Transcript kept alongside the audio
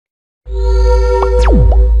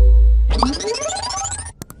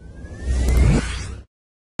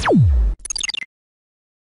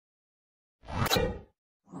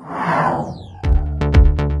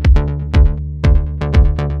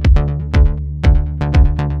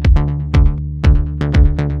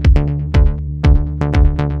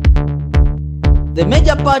The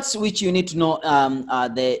major parts which you need to know are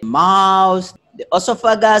the mouth, the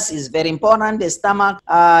oesophagus is very important, the stomach,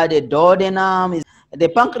 the duodenum, the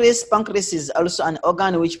pancreas. Pancreas is also an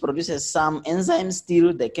organ which produces some enzymes,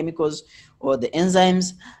 still the chemicals or the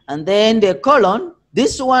enzymes. And then the colon,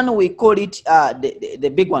 this one we call it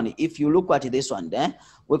the big one. If you look at this one there,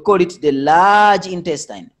 we call it the large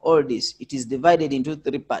intestine. All this, it is divided into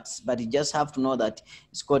 3 parts, but you just have to know that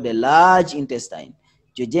it's called the large intestine.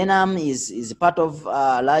 Jejunum is part of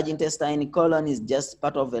large intestine. Colon is just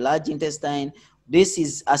part of a large intestine. This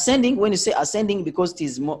is ascending. When you say ascending, because it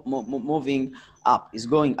is moving up, it's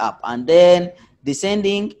going up. And then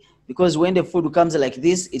descending, because when the food comes like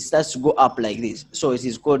this, it starts to go up like this. So it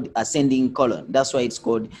is called ascending colon. That's why it's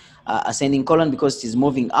called ascending colon, because it is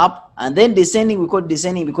moving up. And then descending, we call it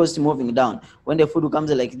descending because it's moving down. When the food comes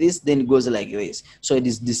like this, then it goes like this. So it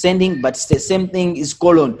is descending, but it's the same thing is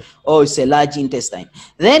colon, or it's a large intestine.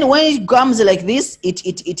 Then when it comes like this,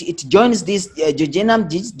 it joins this jejunum.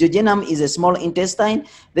 Jejunum is a small intestine.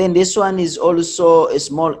 Then this one is also a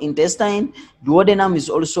small intestine. Duodenum is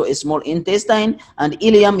also a small intestine, and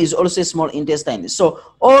ileum is also a small intestine. So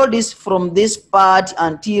all this from this part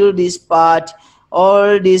until this part,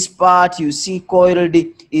 all this part you see coiled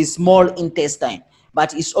is small intestine,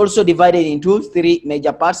 but it's also divided into 3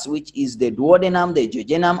 major parts, which is the duodenum, the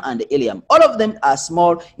jejunum, and the ileum. All of them are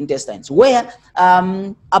small intestines where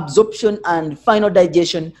absorption and final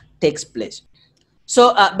digestion takes place.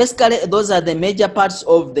 So basically those are the major parts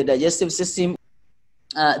of the digestive system.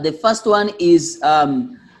 The first one is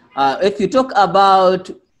if you talk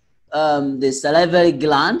about the salivary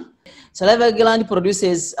gland. Salivary gland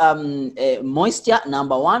produces moisture.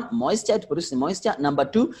 Number 1, moisture. It produces moisture. Number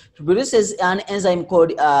 2, it produces an enzyme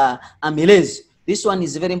called amylase. This one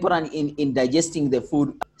is very important in digesting the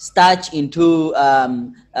food. Starch into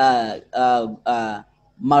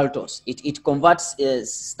maltose. It converts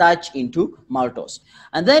starch into maltose.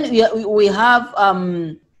 And then we have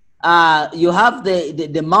you have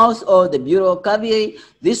the mouth or the bureau cavity.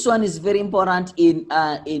 This one is very important in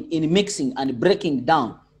mixing and breaking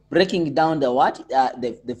down the what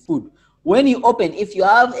the food. When you open, if you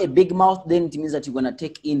have a big mouth, then it means that you're gonna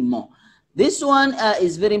take in more. This one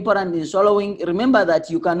is very important in swallowing. Remember that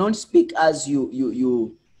you cannot speak as you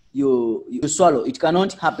swallow. It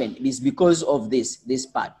cannot happen. It is because of this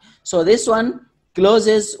part. So this one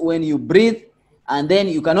closes when you breathe, and then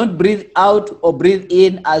you cannot breathe out or breathe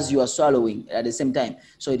in as you are swallowing at the same time.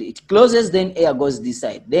 So it closes, then air goes this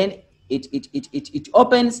side. Then it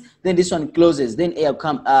opens, then this one closes, then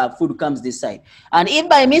food comes this side. And if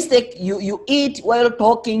by mistake you eat while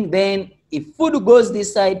talking, then if food goes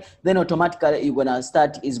this side, then automatically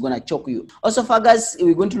it's gonna choke you. Oesophagus,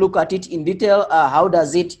 we're going to look at it in detail. How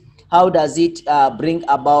does it bring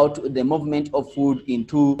about the movement of food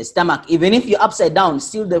into the stomach? Even if you're upside down,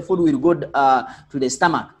 still the food will go to the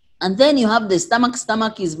stomach. And then you have the stomach.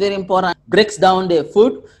 Stomach is very important. Breaks down the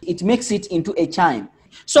food. It makes it into a chyme.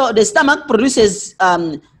 So the stomach produces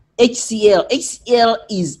HCl. HCl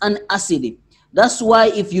is an acid. That's why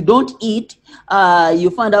if you don't eat, you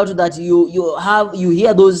find out that you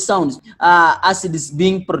hear those sounds. Acid is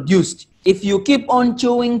being produced. If you keep on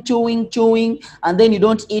chewing, and then you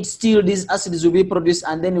don't eat, still these acids will be produced,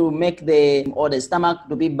 and then it will make the stomach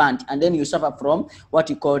to be burnt, and then you suffer from what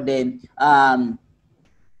you call the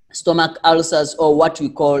stomach ulcers, or what we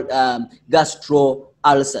call gastro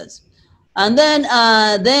ulcers. And then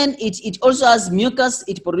it also has mucus.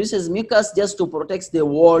 It produces mucus just to protect the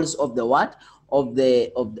walls of the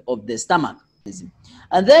the stomach.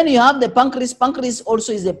 And then you have the pancreas. Pancreas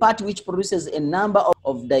also is a part which produces a number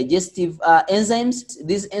of digestive enzymes.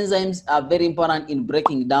 These enzymes are very important in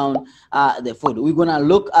breaking down the food. We're gonna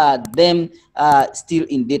look at them still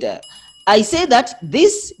in detail. I say that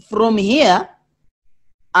this from here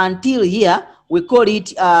until here, we call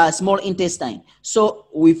it small intestine. So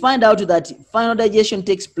we find out that final digestion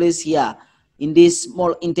takes place here in this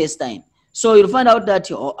small intestine. So you'll find out that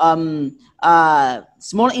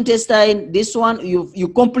small intestine, this one, you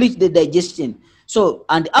complete the digestion. So,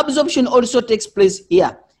 and absorption also takes place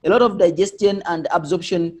here. A lot of digestion and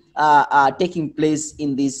absorption are taking place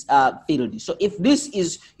in this field. So if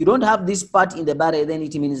you don't have this part in the body, then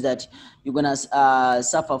it means that you're gonna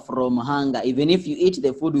suffer from hunger. Even if you eat,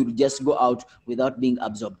 the food will just go out without being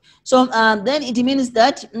absorbed. So then it means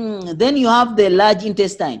that then you have the large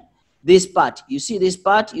intestine. This part, you see this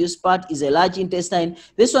part, is a large intestine.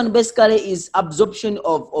 This one basically is absorption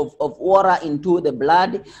of water into the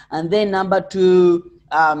blood. And then number 2,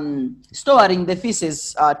 storing the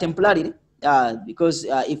feces temporarily, because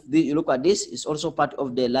if you look at this, it's also part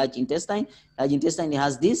of the large intestine. Large intestine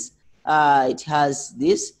has this, it has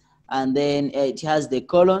this, and then it has the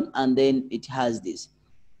colon, and then it has this.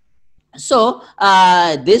 So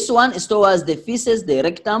this one is towards the feces, the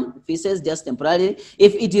rectum, feces just temporarily.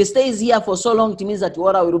 If it stays here for so long, it means that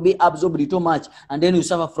water will be absorbed too much, and then you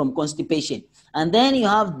suffer from constipation. And then you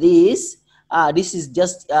have this. This is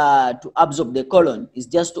just to absorb the colon. It's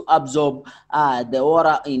just to absorb the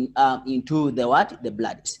water into the what? The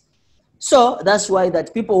blood. So that's why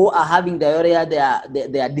that people who are having diarrhea,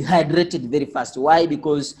 they are dehydrated very fast. Why?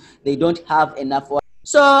 Because they don't have enough water.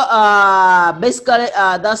 So basically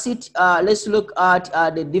that's it. Let's look at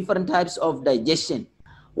the different types of digestion.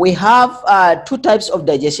 We have two types of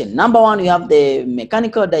digestion. Number one, we have the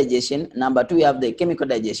mechanical digestion. Number two, we have the chemical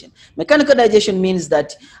digestion. Mechanical digestion means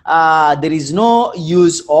that there is no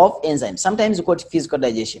use of enzymes. Sometimes we call it physical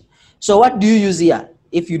digestion. So what do you use here?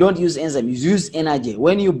 If you don't use enzyme, you use energy.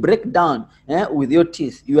 When you break down with your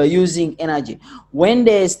teeth, you are using energy. When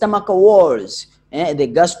the stomach walls, the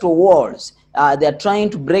gastro walls, they are trying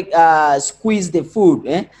to break, squeeze the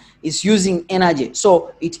food, it's using energy.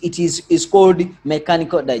 So it is called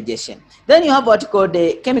mechanical digestion. Then you have what you call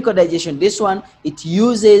the chemical digestion. This one, it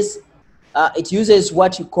uses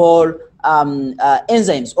what you call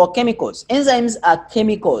enzymes or chemicals. Enzymes are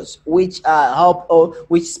chemicals which help or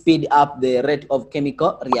which speed up the rate of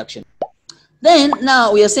chemical reaction. Then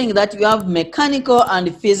now we are saying that you have mechanical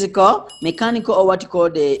and physical. Mechanical, or what you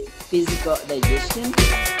call the physical digestion.